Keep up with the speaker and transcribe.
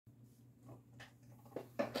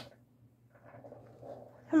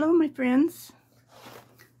Hello, my friends.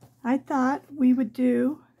 I thought we would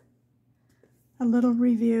do a little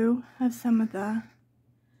review of some of the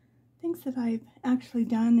things that I've actually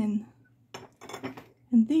done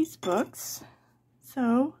in these books.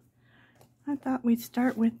 So I thought we'd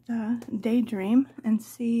start with Daydream and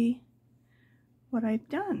see what I've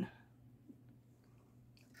done.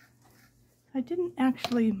 I didn't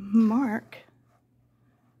actually mark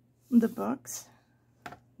the books,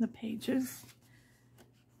 the pages.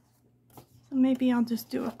 So maybe I'll just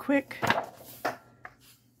do a quick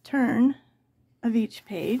turn of each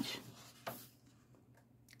page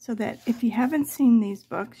so that if you haven't seen these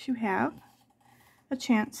books, you have a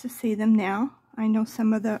chance to see them now. I know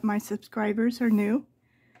some of my subscribers are new.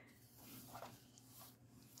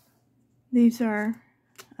 These are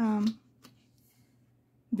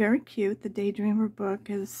very cute. The Daydreamer book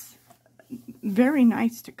is very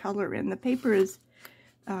nice to color in. The paper is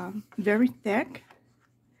very thick.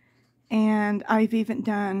 And I've even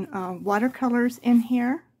done watercolors in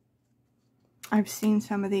here. I've seen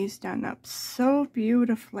some of these done up so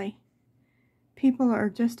beautifully. People are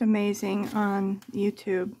just amazing on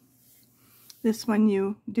YouTube. This one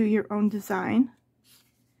you do your own design.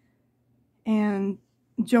 And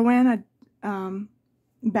Joanna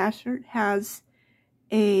Bashert has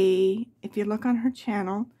if you look on her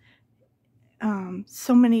channel,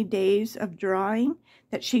 so many days of drawing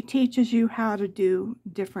that she teaches you how to do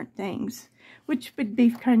different things, which would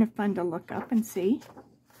be kind of fun to look up and see.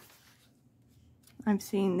 I've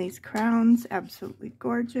seen these crowns, absolutely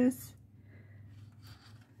gorgeous.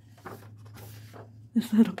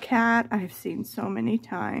 This little cat I've seen so many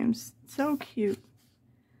times, so cute.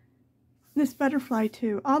 This butterfly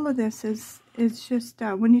too. All of this is just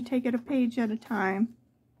when you take it a page at a time,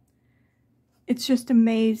 it's just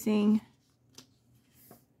amazing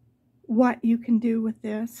what you can do with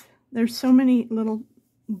this. There's so many little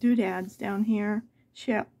doodads down here.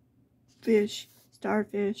 Ship, fish,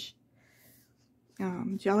 starfish,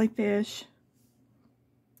 jellyfish.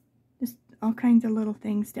 Just all kinds of little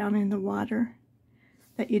things down in the water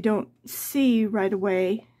that you don't see right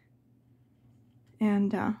away.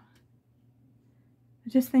 And I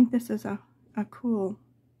just think this is a cool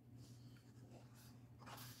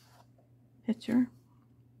picture.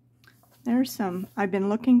 There's some I've been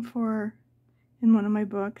looking for in one of my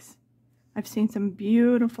books. I've seen some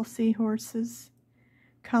beautiful seahorses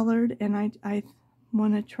colored, and I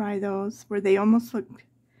want to try those where they almost look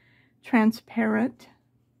transparent.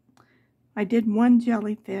 I did one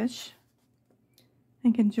jellyfish, I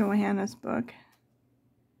think in Joanna's book.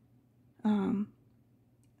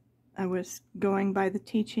 I was going by the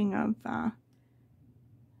teaching of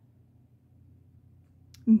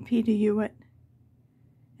Peter Hewitt.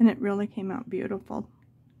 And it really came out beautiful.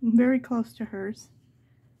 Very close to hers.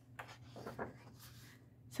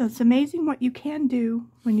 So it's amazing what you can do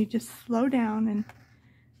when you just slow down and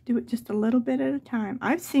do it just a little bit at a time.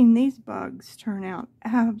 I've seen these bugs turn out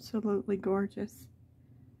absolutely gorgeous.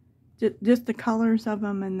 Just the colors of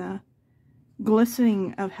them and the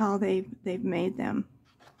glistening of how they've made them.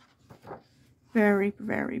 Very,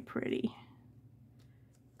 very pretty.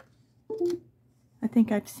 I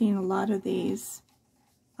think I've seen a lot of these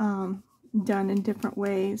done in different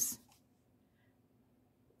ways.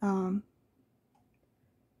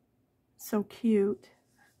 So cute.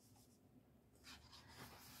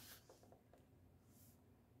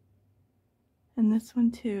 And this one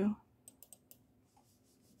too.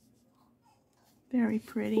 Very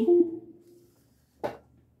pretty. I'm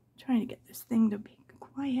trying to get this thing to be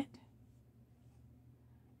quiet.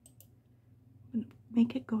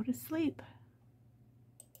 Make it go to sleep.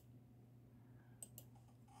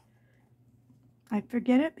 I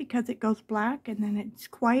forget it because it goes black and then it's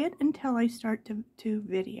quiet until I start to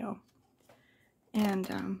video.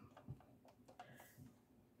 And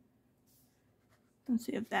let's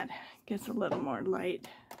see if that gets a little more light.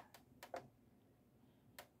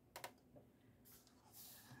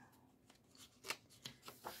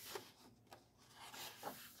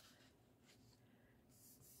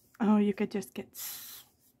 Oh, you could just get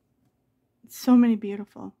so many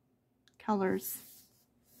beautiful colors.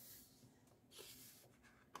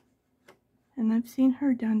 And I've seen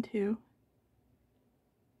her done too.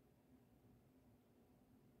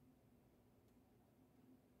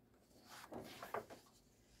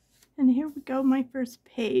 And here we go, my first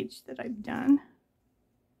page that I've done.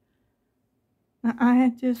 Now,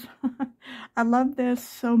 I I love this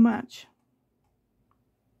so much.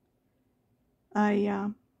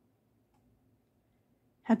 I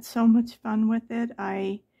had so much fun with it.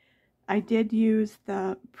 I did use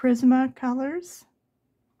the Prisma colors.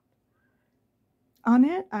 on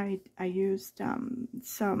it. I used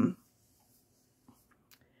some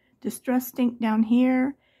distressed ink down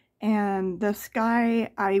here, and the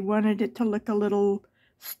sky, I wanted it to look a little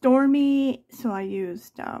stormy, so I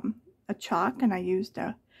used a chalk, and I used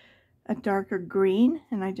a darker green,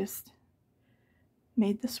 and I just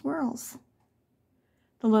made the swirls.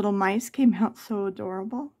 The little mice came out so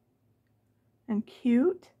adorable and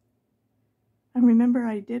cute. I remember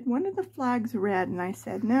I did one of the flags red, and I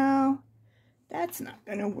said, no, that's not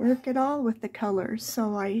going to work at all with the colors.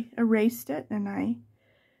 So I erased it, and I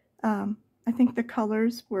think the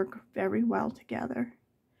colors work very well together.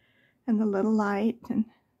 And the little light and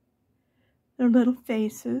their little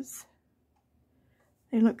faces,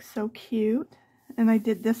 they look so cute. And I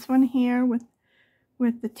did this one here with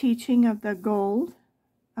the teaching of the gold.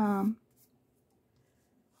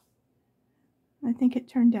 I think it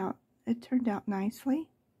turned out nicely.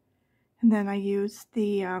 And then I used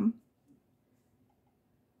the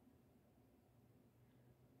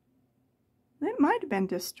it might have been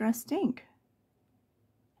distressed ink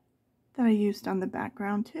that I used on the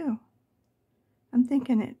background too. I'm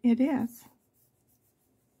thinking it is.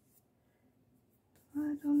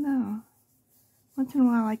 I don't know. Once in a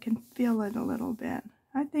while I can feel it a little bit.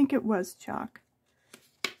 I think it was chalk,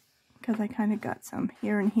 because I kind of got some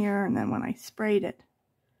here and here, and then when I sprayed it,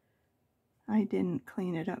 I didn't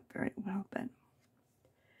clean it up very well, but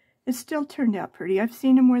it still turned out pretty. I've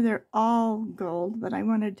seen them where they're all gold, but I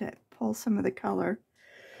wanted to pull some of the color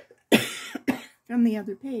from the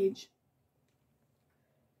other page.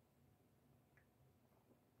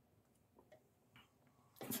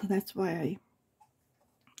 So that's why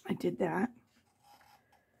I did that.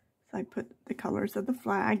 So I put the colors of the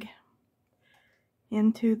flag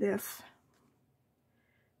into this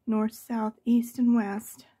north, south, east, and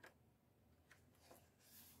west.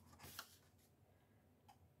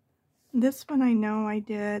 This one I know I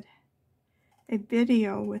did a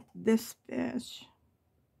video with this fish.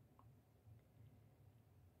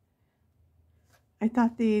 I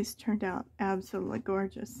thought these turned out absolutely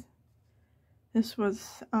gorgeous. This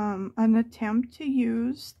was an attempt to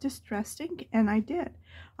use distressed ink, and I did,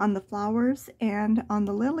 on the flowers and on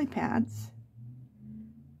the lily pads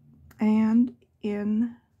and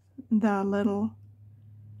in the little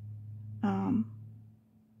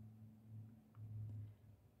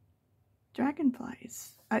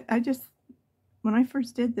dragonflies. I just, when I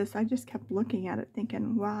first did this, I just kept looking at it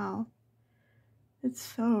thinking, wow, it's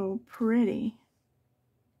so pretty.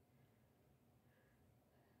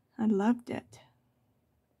 I loved it.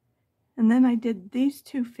 And then I did these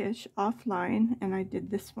two fish offline, and I did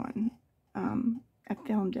this one. I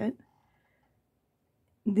filmed it.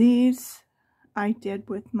 These I did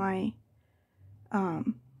with my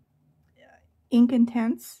ink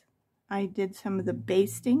intense. I did some of the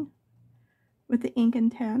basting with the ink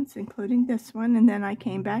intense, including this one, and then I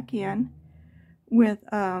came back in with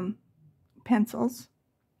pencils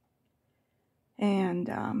and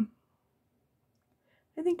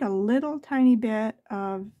I think a little tiny bit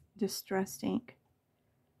of distressed ink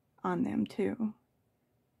on them too.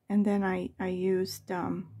 And then I used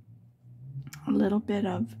a little bit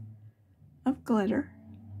of glitter.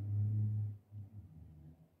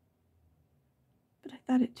 But I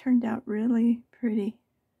thought it turned out really pretty.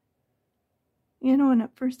 You know, and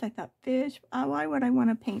at first I thought fish, why would I want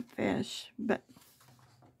to paint fish? But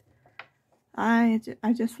I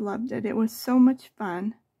just loved it. It was so much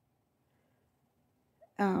fun.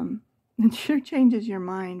 It sure changes your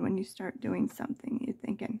mind when you start doing something. You're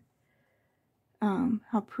thinking,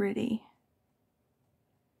 how pretty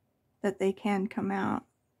that they can come out.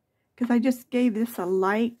 Because I just gave this a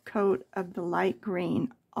light coat of the light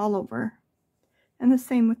green all over. And the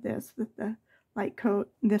same with this, with the light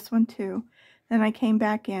coat, this one too. Then I came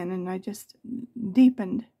back in and I just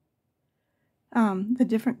deepened the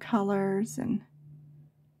different colors and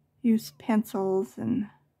used pencils and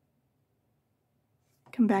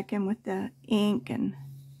come back in with the ink and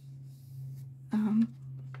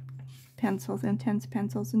pencils, intense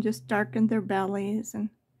pencils, and just darkened their bellies, and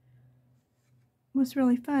it was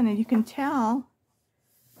really fun. And you can tell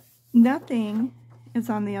nothing is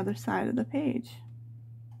on the other side of the page.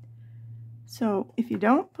 So if you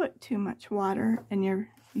don't put too much water and you're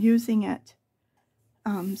using it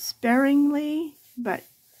sparingly, but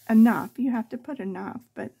enough, you have to put enough.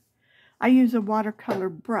 But I use a watercolor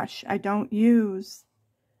brush. I don't use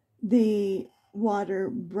the water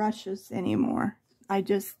brushes anymore. I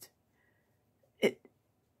just,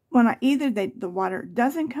 when either the water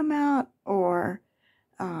doesn't come out, or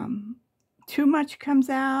too much comes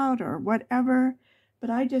out, or whatever. But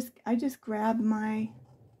I just grab my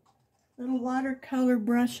little watercolor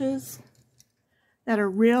brushes that are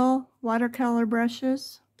real watercolor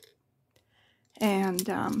brushes,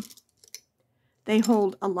 and they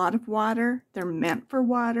hold a lot of water. They're meant for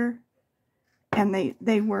water, and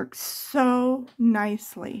they work so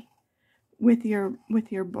nicely with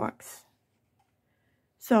your books.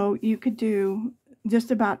 So you could do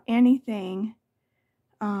just about anything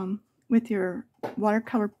with your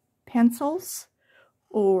watercolor pencils,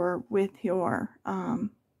 or with your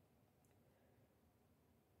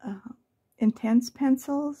intense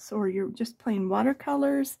pencils, or you're just plain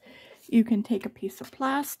watercolors. You can take a piece of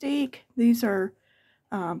plastic. These are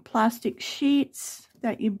plastic sheets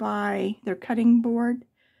that you buy. They're cutting board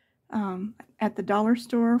at the dollar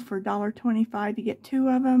store for $1.25. You get 2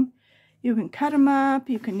 of them. You can cut them up.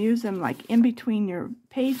 You can use them like in between your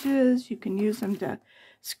pages. You can use them to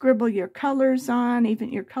scribble your colors on,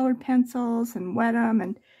 even your colored pencils, and wet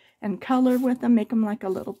them and color with them, make them like a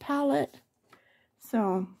little palette.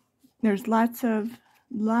 So there's lots of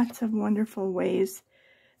wonderful ways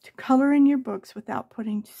to color in your books without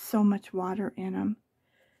putting so much water in them.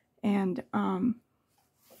 And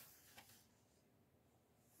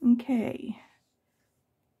okay,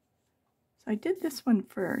 so I did this one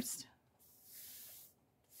first,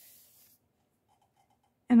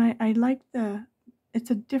 and I like it's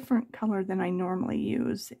a different color than I normally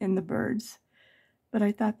use in the birds, but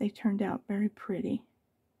I thought they turned out very pretty.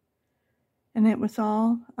 And it was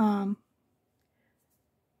all, I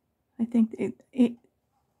think it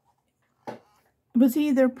was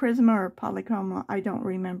either Prisma or Polychroma. I don't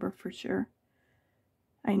remember for sure.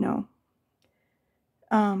 I know.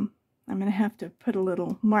 I'm going to have to put a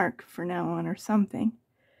little mark for now on or something.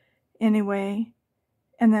 Anyway,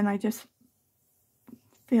 and then I just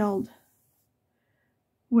filled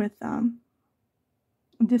with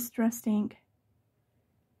distressed ink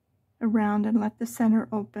around and let the center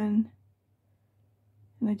open.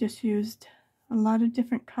 And I just used a lot of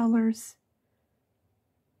different colors.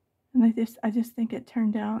 And I just think it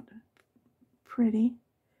turned out pretty.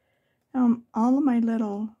 All of my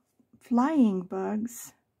little flying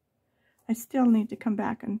bugs, I still need to come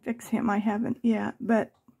back and fix him. I haven't yet,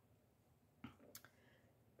 but,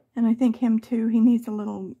 and I think him too, he needs a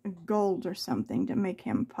little gold or something to make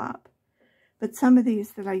him pop. But some of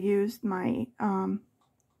these that I used, my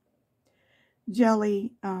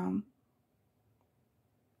jelly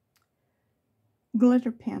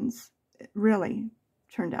glitter pens, really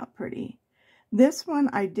turned out pretty. This one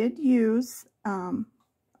I did use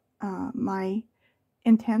my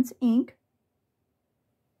intense ink,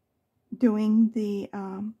 doing the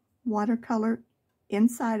watercolor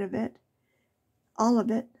inside of it, all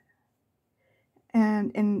of it,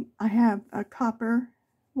 and I have a copper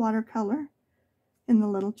watercolor in the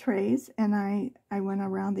little trays, and I went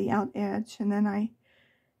around the out edge, and then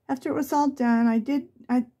after it was all done, I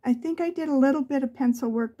think I did a little bit of pencil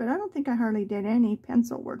work, but I don't think I hardly did any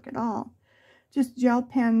pencil work at all. Just gel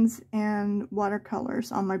pens and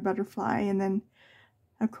watercolors on my butterfly, and then,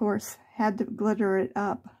 of course, had to glitter it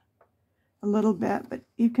up a little bit, but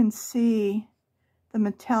you can see the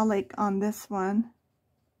metallic on this one,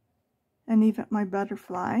 and even my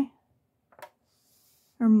butterfly,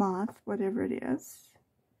 or moth, whatever it is.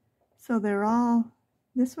 So they're all,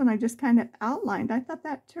 this one I just kind of outlined. I thought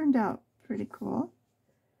that turned out pretty cool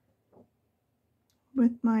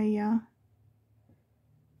with my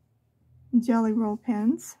jelly roll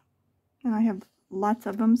pens, and I have lots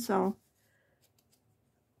of them, so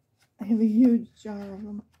I have a huge jar of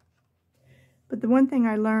them. But the one thing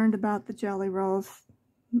I learned about the jelly rolls,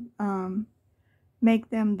 make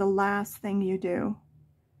them the last thing you do.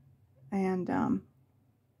 And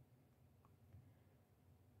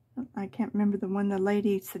I can't remember the one the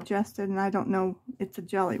lady suggested, and I don't know, it's a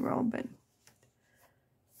jelly roll, but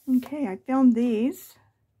okay, I filmed these,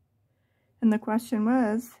 and the question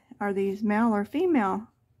was, are these male or female?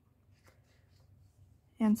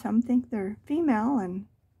 And some think they're female, and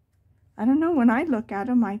I don't know, when I look at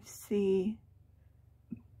them, I see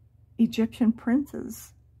Egyptian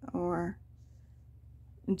princes, or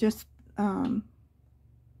just the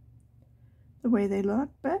way they look,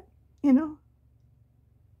 but, you know,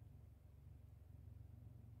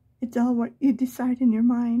 it's all what you decide in your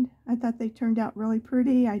mind. I thought they turned out really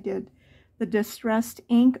pretty. I did the distressed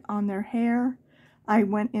ink on their hair. I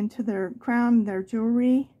went into their crown, their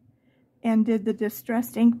jewelry, and did the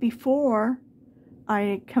distressed ink before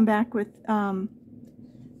I come back with, I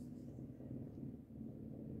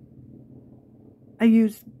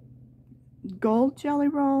used gold jelly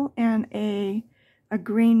roll and a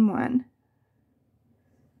green one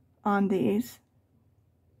on these.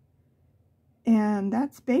 And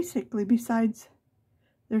that's basically, besides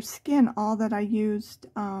their skin, all that I used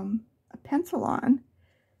a pencil on.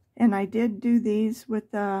 And I did do these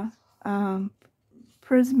with the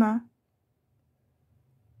Prisma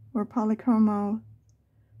or Polychromo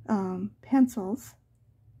pencils.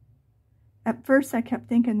 At first I kept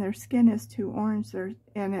thinking their skin is too orange there,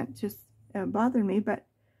 and it just bothered me, but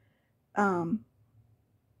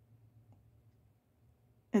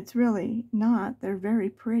it's really not. They're very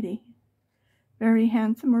pretty. Very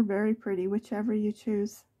handsome or very pretty, whichever you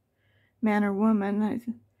choose, man or woman.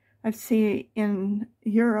 I see in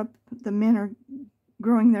Europe the men are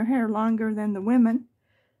growing their hair longer than the women.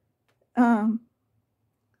 So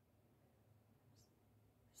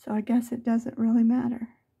I guess it doesn't really matter.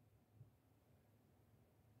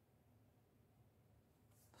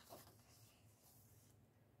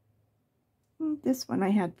 This one I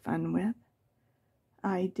had fun with.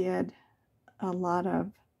 I did a lot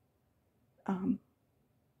of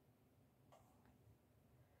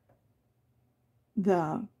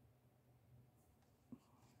the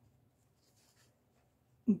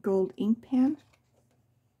gold ink pen,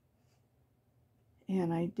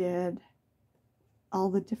 and I did all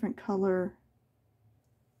the different color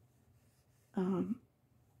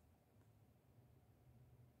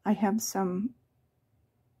I have some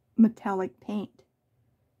metallic paint,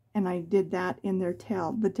 and I did that in their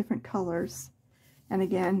tail, the different colors. And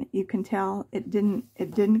again, you can tell it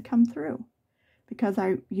didn't come through because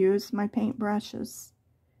I used my paint brushes,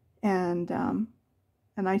 and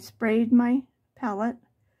I sprayed my palette,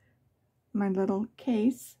 my little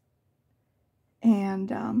case,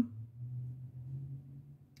 and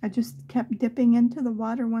I just kept dipping into the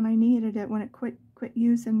water when I needed it. When it quit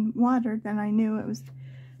using water, then I knew it was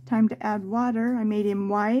time to add water. I made him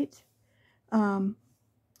white. I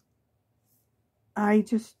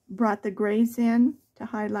just brought the grays in to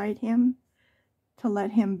highlight him, to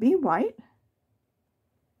let him be white.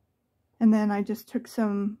 And then I just took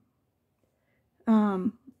some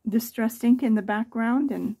distressed ink in the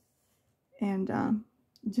background and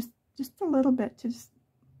just a little bit.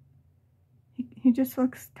 He just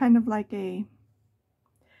looks kind of like a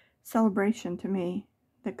celebration to me,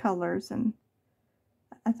 the colors, and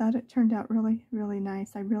I thought it turned out really, really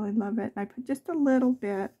nice. I really love it. I put just a little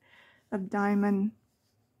bit of diamond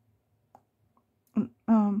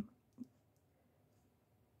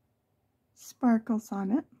sparkles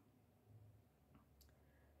on it.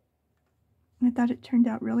 I thought it turned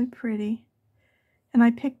out really pretty. And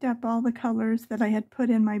I picked up all the colors that I had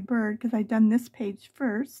put in my bird, because I'd done this page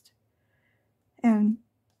first, and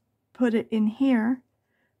put it in here.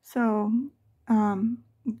 So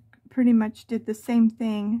pretty much did the same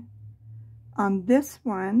thing on this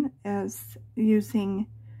one as using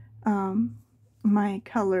my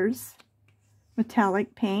colors,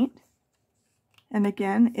 metallic paint. And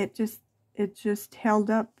again, it just held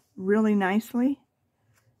up really nicely.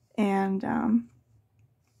 And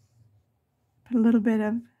put a little bit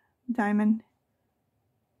of diamond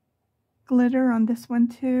glitter on this one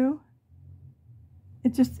too.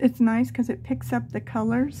 It's nice because it picks up the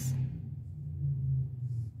colors.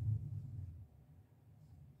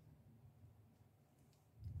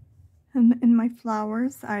 And in my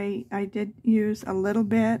flowers, I did use a little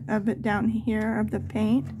bit of it down here of the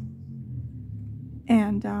paint.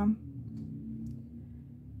 And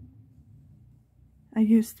I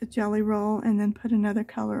used the jelly roll and then put another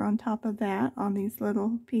color on top of that on these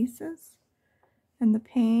little pieces. And the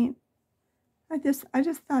paint, I just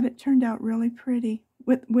thought it turned out really pretty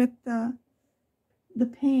with the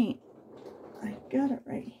paint. I got it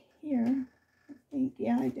right here. I think,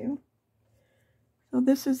 yeah, I do. So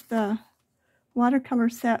this is the watercolor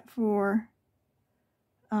set for,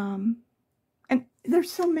 and there's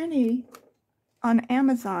so many on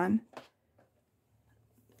Amazon.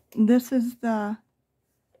 This is the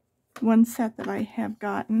one set that I have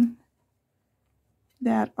gotten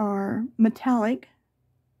that are metallic.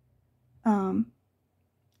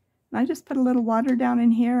 I just put a little water down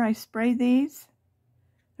in here. I spray these.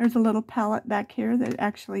 There's a little palette back here that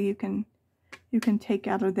actually you can take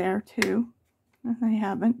out of there too. I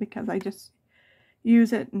haven't, because I just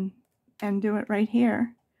use it and do it right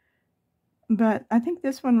here. But I think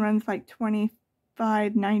this one runs like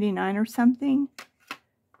 $25.99 or something.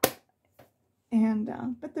 And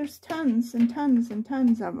but there's tons and tons and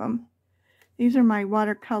tons of them. These are my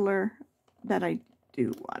watercolor that I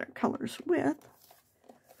do watercolors with.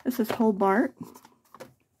 This is Hobart,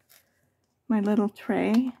 my little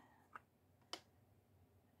tray.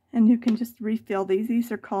 And you can just refill these.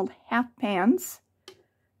 These are called half pans.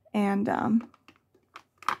 And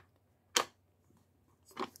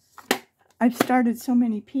I've started so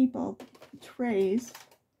many people trays.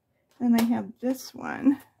 And I have this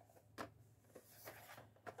one.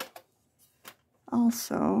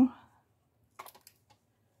 also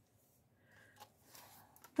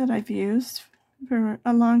that I've used for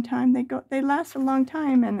a long time. They last a long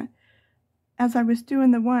time, and as I was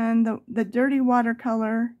doing the dirty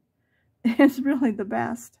watercolor is really the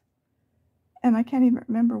best. And I can't even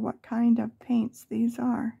remember what kind of paints these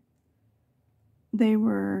are. They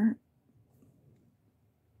were,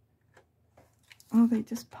 oh, they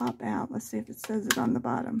just pop out. Let's see if it says it on the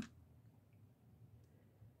bottom.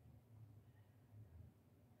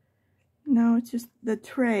 No, it's just the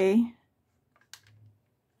tray.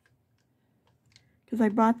 Because I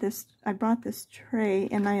bought this tray,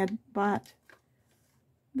 and I had bought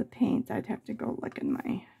the paint. I'd have to go look in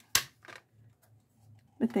my,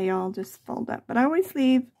 but they all just fold up. But I always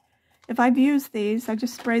leave, if I've used these, I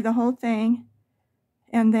just spray the whole thing,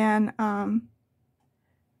 and then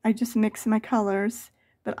I just mix my colors.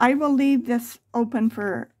 But I will leave this open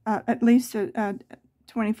for at least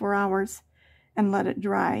 24 hours and let it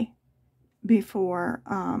dry before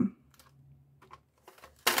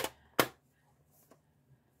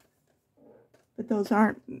but those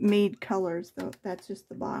aren't made colors, though. That's just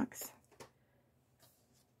the box.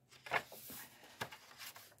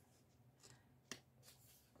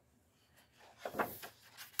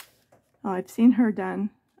 Oh, I've seen her done.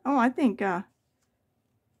 Oh, I think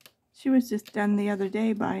she was just done the other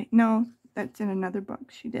day by, no, that's in another book.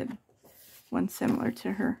 She did one similar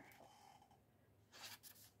to her.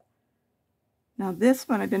 Now this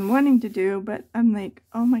one I've been wanting to do, but I'm like,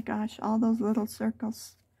 oh my gosh, all those little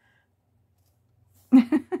circles.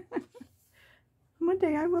 One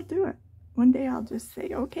day I will do it. One day I'll just say,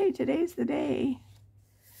 okay, today's the day.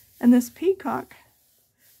 And this peacock,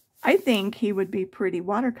 I think he would be pretty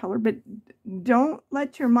watercolor, but don't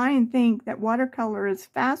let your mind think that watercolor is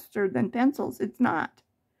faster than pencils. It's not.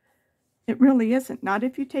 It really isn't. Not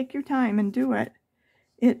if you take your time and do it.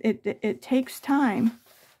 It takes time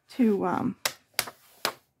to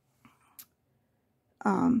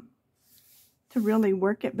really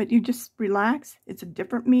work it, but you just relax. It's a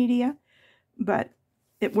different media, but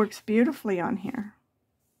it works beautifully on here.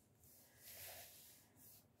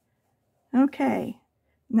 Okay,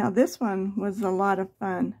 now this one was a lot of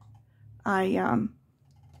fun. I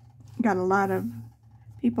got a lot of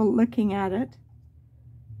people looking at it,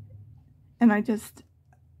 and I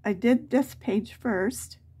did this page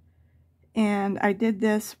first, and I did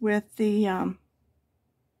this with the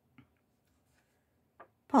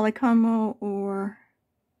Polychrome or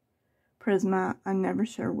Prisma. I'm never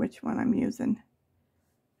sure which one I'm using.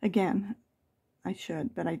 Again, I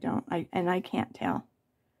should, but I don't. I can't tell.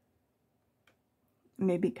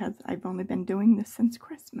 Maybe because I've only been doing this since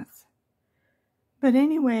Christmas. But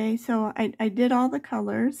anyway, so I did all the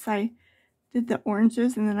colors. I did the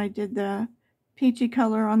oranges, and then I did the peachy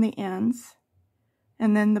color on the ends.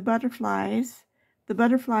 And then the butterflies. The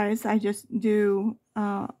butterflies, I just do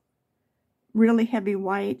really heavy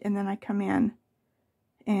white, and then I come in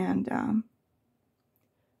and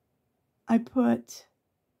I put,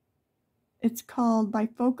 it's called by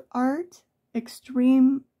Folk Art,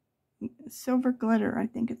 Extreme Silver Glitter, I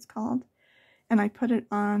think it's called. And I put it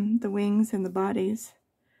on the wings and the bodies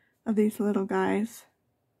of these little guys.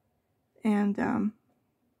 And I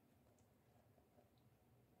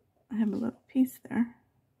have a little piece there.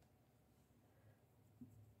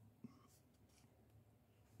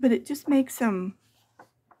 But it just makes them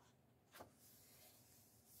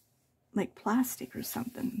like plastic or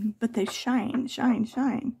something. But they shine, shine,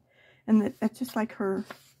 shine. And that's just like her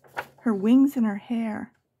wings and her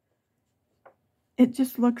hair. It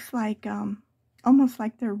just looks like, almost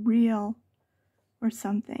like they're real or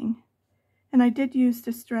something. And I did use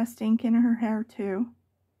distressed ink in her hair too.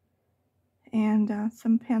 And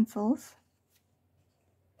some pencils.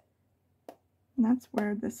 And that's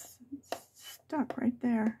where this stuck right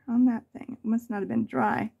there on that thing. It must not have been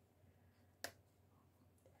dry.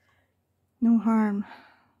 No harm.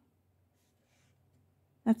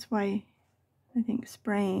 That's why I think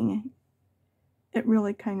spraying, it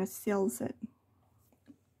really kind of seals it.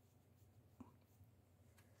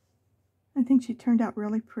 I think she turned out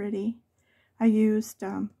really pretty. I used,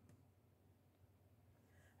 I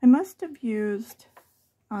must have used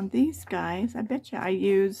on these guys, I bet you I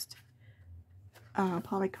used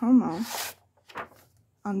Polychrome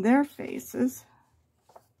on their faces,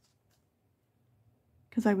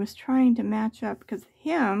 because I was trying to match up, because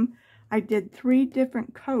him, I did 3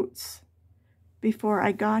 different coats before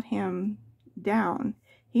I got him down.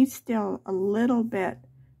 He's still a little bit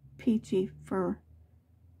peachy for,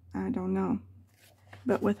 I don't know.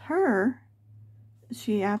 But with her,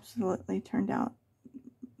 she absolutely turned out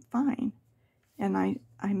fine. And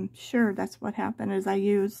I'm sure that's what happened, is I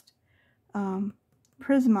used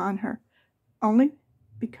Prisma on her, only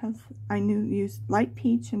because I used light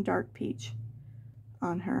peach and dark peach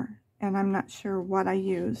on her, and I'm not sure what I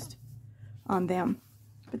used on them,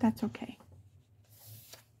 but that's okay.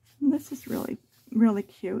 And this is really, really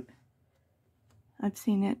cute. I've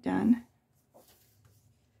seen it done.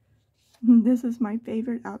 This is my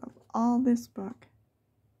favorite out of all this book.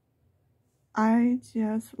 I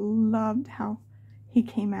just loved how he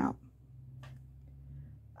came out.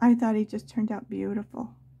 I thought he just turned out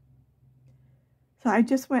beautiful. So I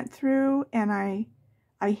just went through and I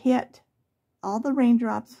hit all the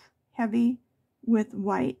raindrops heavy with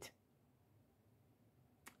white.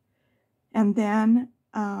 And then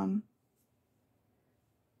I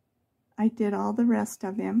did all the rest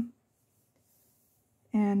of him.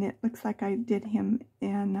 And it looks like I did him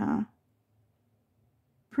in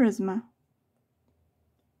Prisma.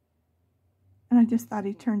 And I just thought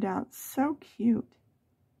he turned out so cute.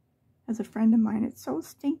 As a friend of mine, it's so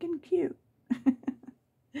stinking cute.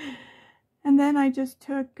 And then I just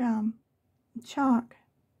took chalk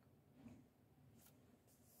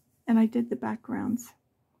and I did the backgrounds.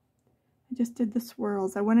 I just did the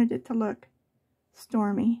swirls. I wanted it to look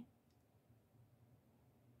stormy.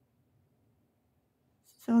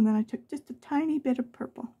 So then I took just a tiny bit of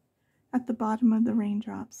purple at the bottom of the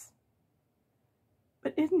raindrops.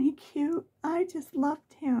 But isn't he cute? I just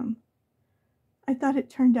loved him. I thought it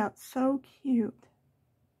turned out so cute.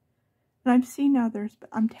 And I've seen others, but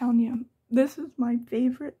I'm telling you, this is my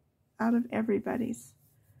favorite out of everybody's.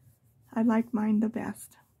 I like mine the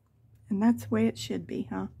best. And that's the way it should be,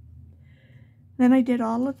 huh? Then I did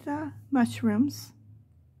all of the mushrooms.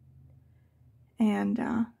 And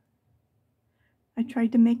I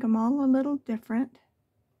tried to make them all a little different.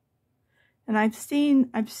 And I've seen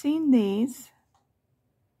these.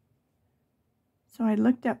 So I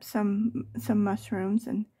looked up some mushrooms,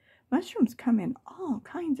 and mushrooms come in all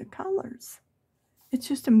kinds of colors. It's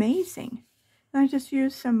just amazing. And I just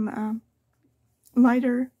used some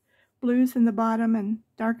lighter blues in the bottom and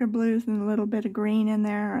darker blues and a little bit of green in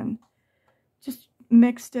there, and just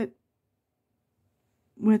mixed it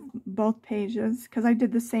with both pages, because I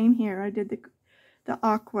did the same here. I did the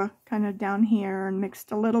aqua kind of down here and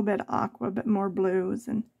mixed a little bit of aqua but more blues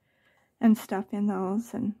and stuff in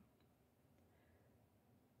those. And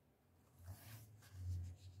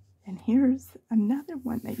here's another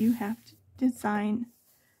one that you have to design.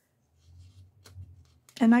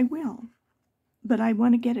 And I will. But I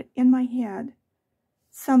want to get it in my head.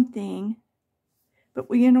 Something. But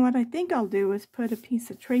you know what I think I'll do is put a piece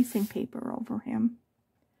of tracing paper over him.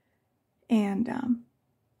 And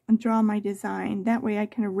draw my design. That way I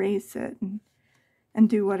can erase it and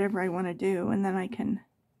do whatever I want to do. And then I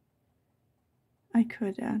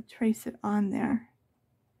could trace it on there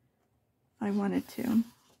if I wanted to.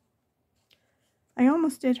 I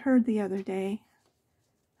almost did her the other day.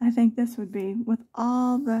 I think this would be, with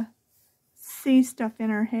all the sea stuff in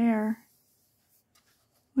her hair,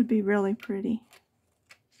 would be really pretty.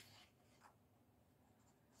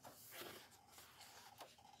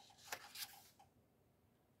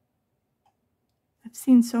 I've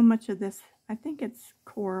seen so much of this. I think it's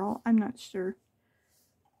coral. I'm not sure.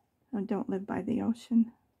 I don't live by the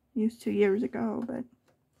ocean. Used to years ago, but...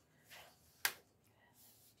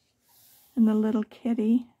 And the little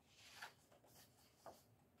kitty.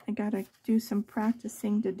 I gotta do some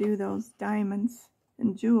practicing to do those diamonds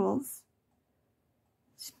and jewels.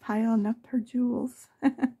 She's piling up her jewels.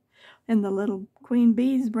 And the little queen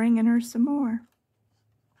bee's bringing her some more.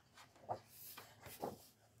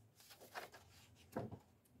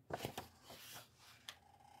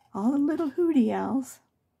 All the little hootie owls.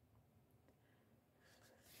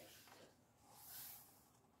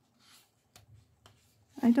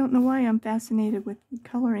 I don't know why I'm fascinated with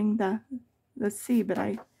coloring the sea, but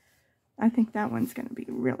I think that one's going to be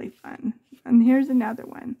really fun. And here's another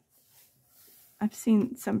one. I've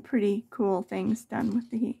seen some pretty cool things done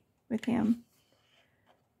with him.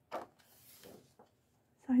 So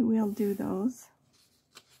I will do those.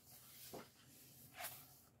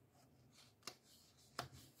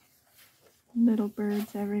 Little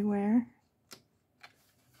birds everywhere.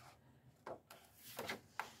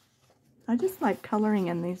 I just like coloring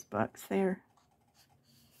in these books. They're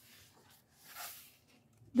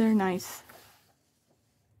nice.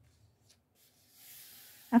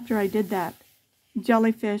 After I did that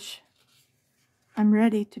jellyfish, I'm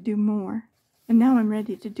ready to do more. And now I'm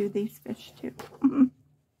ready to do these fish too.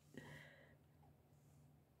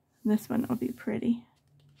 This one will be pretty.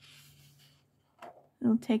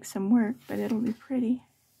 It'll take some work, but it'll be pretty.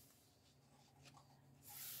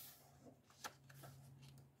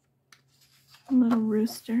 A little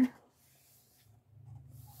rooster.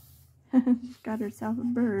 She's got herself a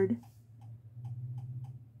bird.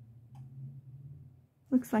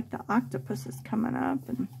 Looks like the octopus is coming up.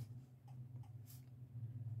 And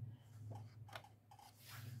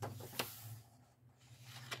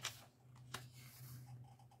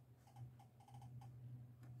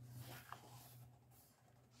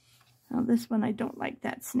oh, this one, I don't like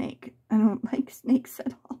that snake. I don't like snakes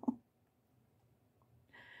at all.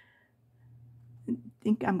 I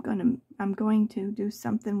think I'm going to do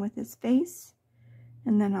something with his face,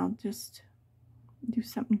 and then I'll just do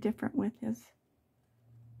something different with his.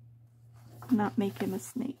 Not make him a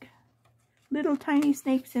snake. Little tiny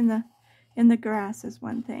snakes in the grass is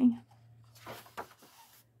one thing.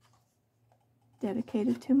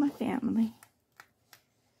 Dedicated to my family,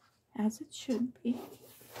 as it should be.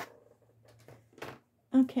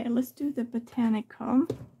 Okay, let's do the Botanical.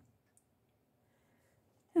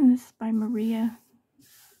 And this is by Maria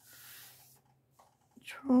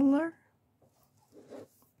Troller.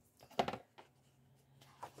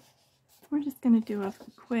 We're just going to do a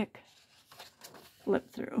quick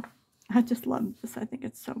flip through. I just love this. I think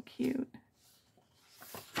it's so cute.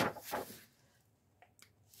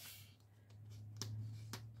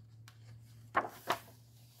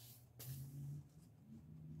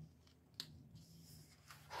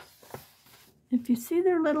 If you see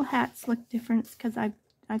their little hats look different, it's because I've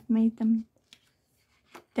made them,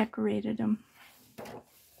 decorated them.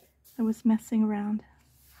 I was messing around.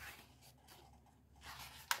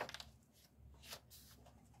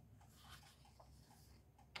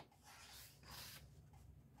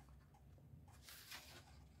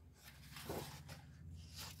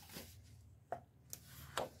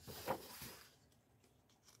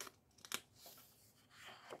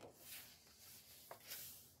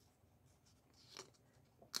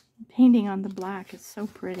 Painting on the black is so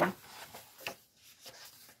pretty.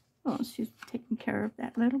 Oh, she's taking care of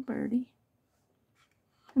that little birdie.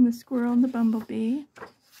 And the squirrel and the bumblebee.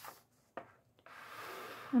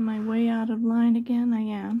 Am I way out of line again? I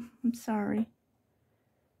am. I'm sorry.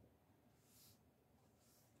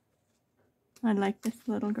 I like this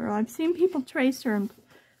little girl. I've seen people trace her and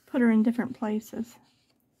put her in different places.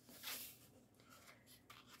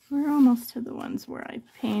 We're almost to the ones where I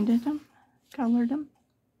painted them, colored them.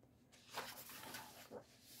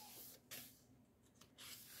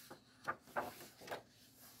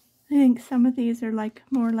 I think some of these are like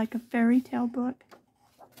more like a fairy tale book.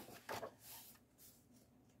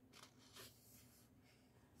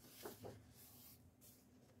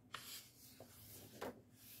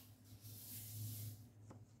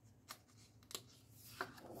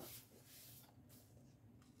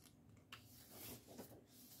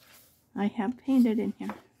 I have painted in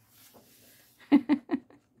here.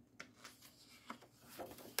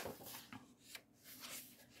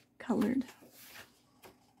 Colored.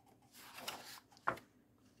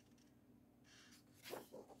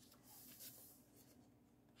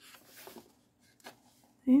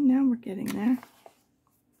 See, now we're getting there.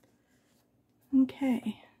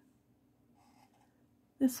 Okay.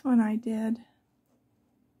 This one I did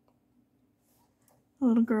a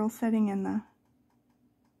little girl sitting in the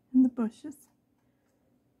bushes,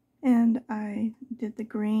 and I did the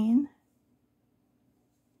green,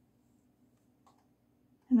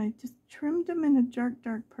 and I just trimmed them in a dark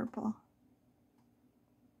purple.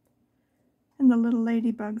 And the little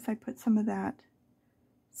ladybugs, I put some of that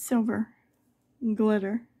silver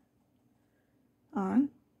glitter on.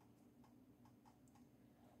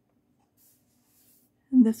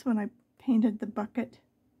 And this one I painted the bucket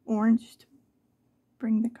orange to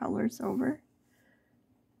bring the colors over.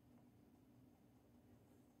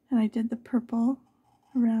 And I did the purple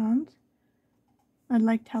around. I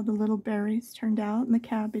liked how the little berries turned out and the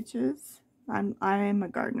cabbages. I'm a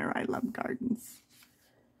gardener. I love gardens.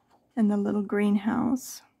 And the little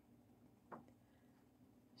greenhouse.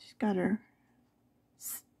 She's got her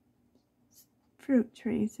fruit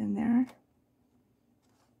trees in there.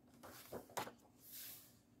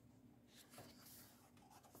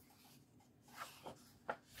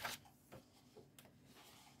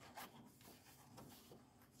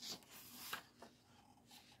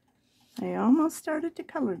 I almost started to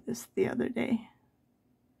color this the other day.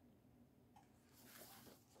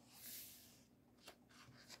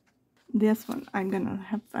 This one, I'm going to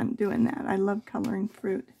have fun doing that. I love coloring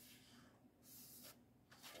fruit.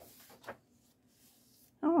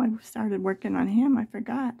 Oh, I started working on him. I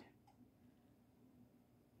forgot.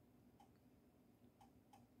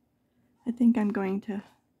 I think I'm going to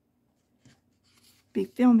be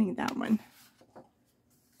filming that one.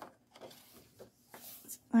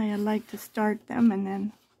 I like to start them and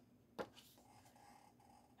then...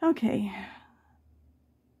 Okay.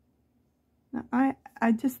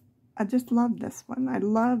 I just loved this one. I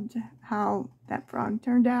loved how that frog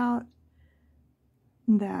turned out.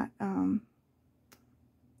 That it's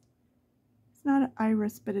not an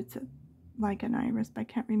iris, but it's like an iris, but I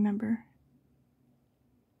can't remember.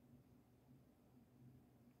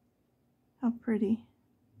 How pretty.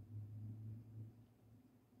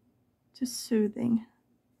 Just soothing.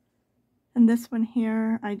 And this one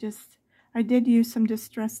here, I did use some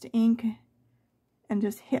distressed ink and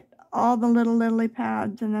just hit all the little lily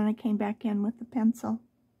pads, and then I came back in with the pencil.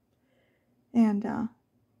 And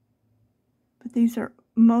but these are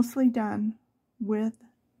mostly done with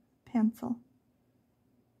pencil.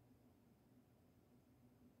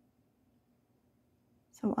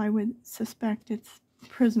 So I would suspect it's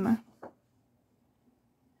Prisma.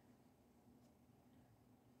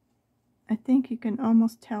 I think you can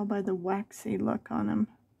almost tell by the waxy look on them.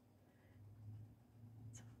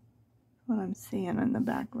 That's what I'm seeing in the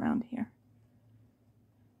background here.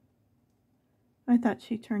 I thought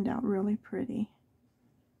she turned out really pretty.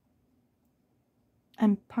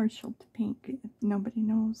 I'm partial to pink, if nobody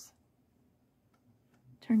knows.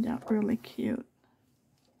 Turned out really cute.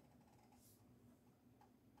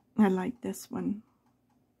 I like this one.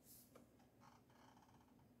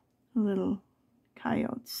 A little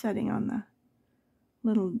coyote sitting on the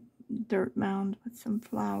little dirt mound with some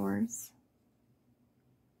flowers.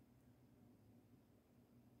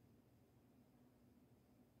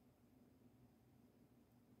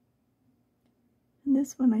 And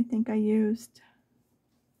this one I think I used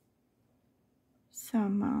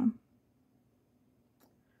some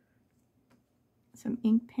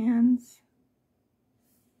ink pens.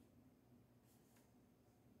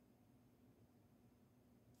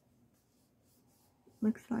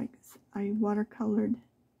 Looks like I watercolored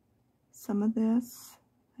some of this.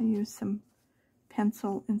 I used some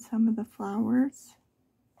pencil in some of the flowers.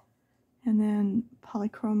 And then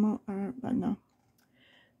polychromo,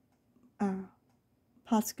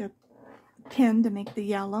 Posca pen to make the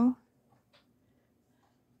yellow.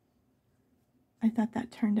 I thought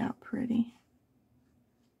that turned out pretty.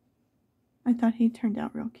 I thought he turned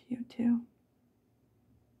out real cute too.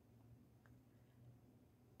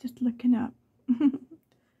 Just looking up.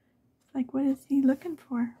 It's like, what is he looking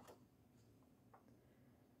for?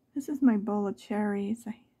 This is my bowl of cherries.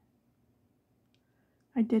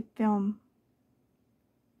 I did film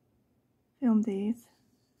these.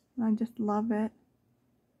 And I just love it.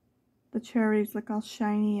 The cherries look all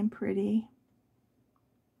shiny and pretty.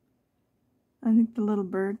 I think the little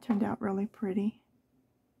bird turned out really pretty.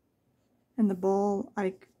 And the bowl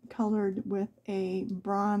I colored with a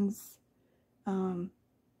bronze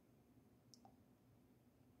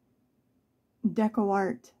Deco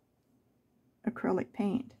Art acrylic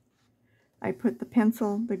paint. I put the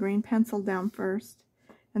green pencil down first,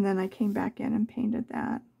 and then I came back in and painted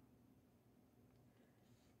that.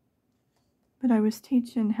 But I was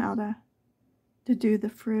teaching how to do the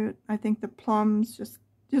fruit. I think the plums just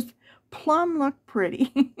plum look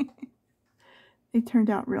pretty. They turned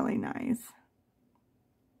out really nice.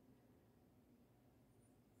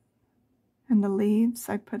 And the leaves,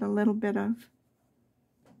 I put a little bit of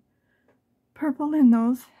purple in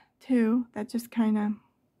those too. That just kind of,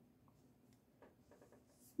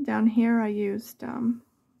 down here I used a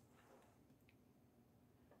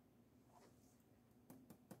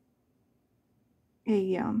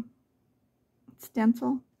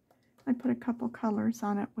stencil. I put a couple colors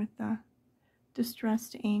on it with the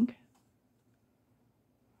distressed ink.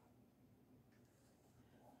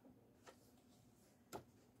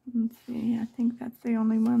 Let's see, I think that's the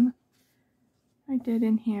only one I did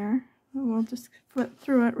in here. We'll just flip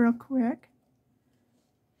through it real quick.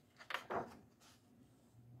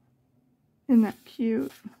 Isn't that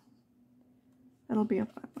cute? That'll be a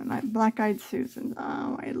fun one. Black-Eyed Susan.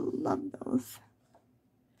 Oh, I love those.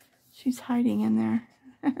 She's hiding in there.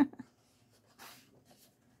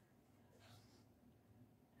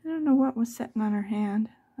 I don't know what was sitting on her hand.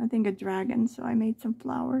 I think a dragon, so I made some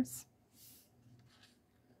flowers.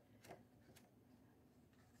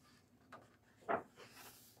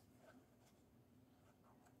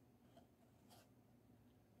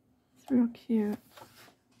 It's real cute.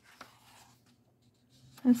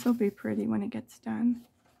 This will be pretty when it gets done.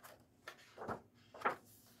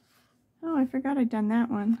 Oh, I forgot I'd done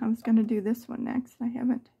that one. I was going to do this one next. I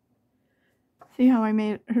haven't. See how I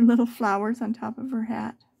made her little flowers on top of her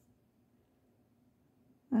hat?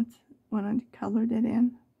 That's when I colored it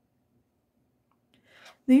in.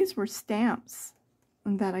 These were stamps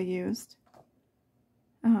that I used.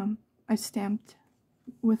 I stamped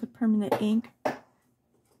with a permanent ink,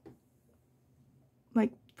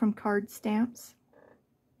 like from card stamps.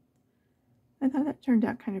 I thought that turned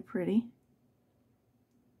out kind of pretty.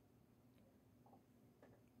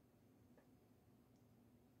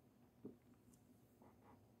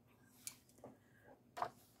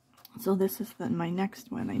 So this is my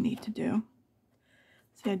next one I need to do.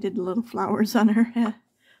 See, I did little flowers on her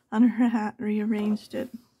hat, rearranged it.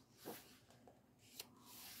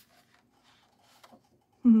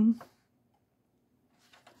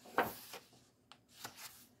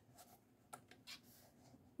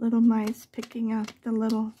 Little mice picking up the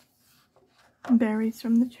little berries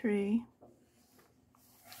from the tree.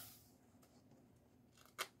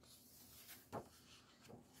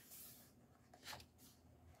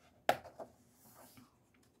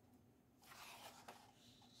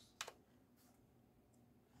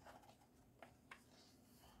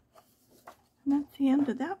 And that's the end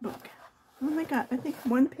of that book. Oh, I got, I think,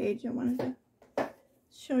 one page I wanted to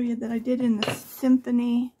show you that I did in the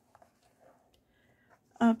Symphony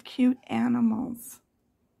of Cute Animals.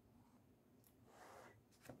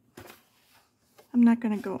 I'm not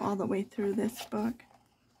going to go all the way through this book.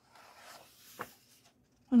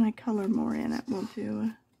 When I color more in it, we'll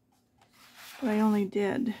do. But I only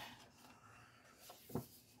did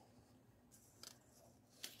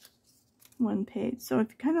one page. So if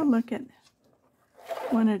you kind of look at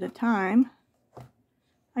one at a time,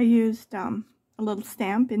 I used a little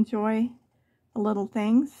stamp, enjoy the little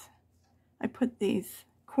things. I put these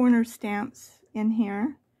corner stamps in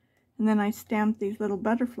here, and then I stamped these little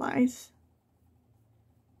butterflies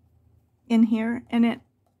in here, and it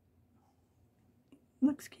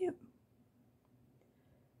looks cute.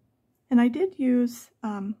 And I did use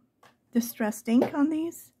distressed ink on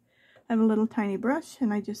these. I have a little tiny brush,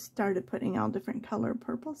 and I just started putting all different color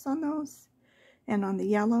purples on those and on the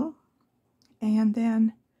yellow. And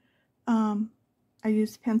then I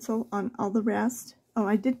used pencil on all the rest. Oh,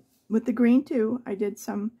 I did with the green too. I did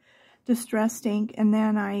some distressed ink, and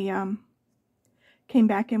then I came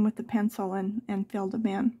back in with the pencil and filled them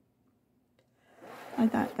in. I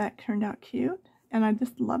thought that turned out cute, and I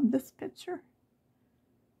just loved this picture.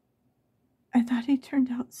 I thought he turned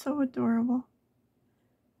out so adorable.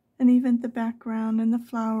 And even the background and the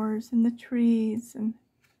flowers and the trees, and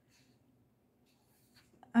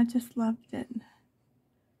I just loved it.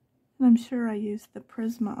 And I'm sure I used the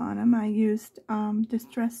Prisma on him. I used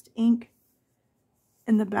distressed ink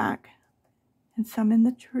in the back, and some in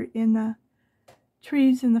the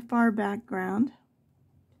trees in the far background,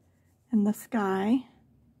 and the sky,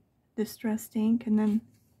 distressed ink, and then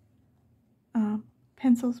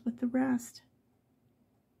pencils with the rest.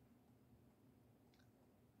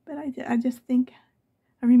 But I just think,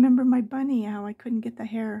 I remember my bunny, how I couldn't get the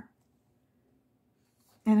hair.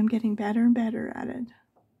 And I'm getting better and better at it.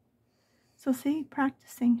 So see,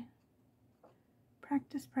 practicing.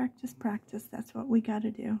 Practice, practice, practice. That's what we got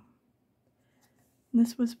to do. And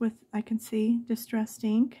this was with, I can see, distressed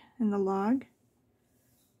ink in the log.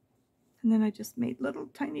 And then I just made little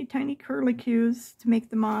tiny, tiny curlicues to make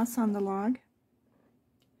the moss on the log.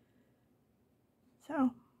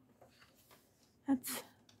 So that's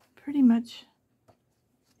pretty much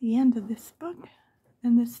the end of this book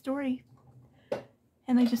and this story.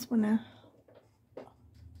 And I just want to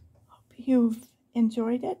hope you've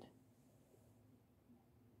enjoyed it.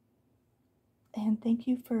 And thank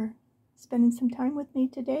you for spending some time with me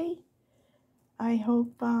today. I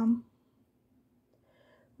hope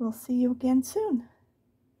we'll see you again soon.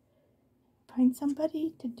 Find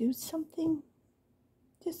somebody to do something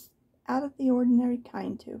just out of the ordinary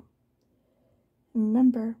kind to.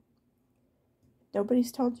 Remember,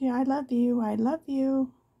 nobody's told you I love you. I love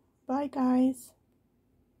you. Bye, guys.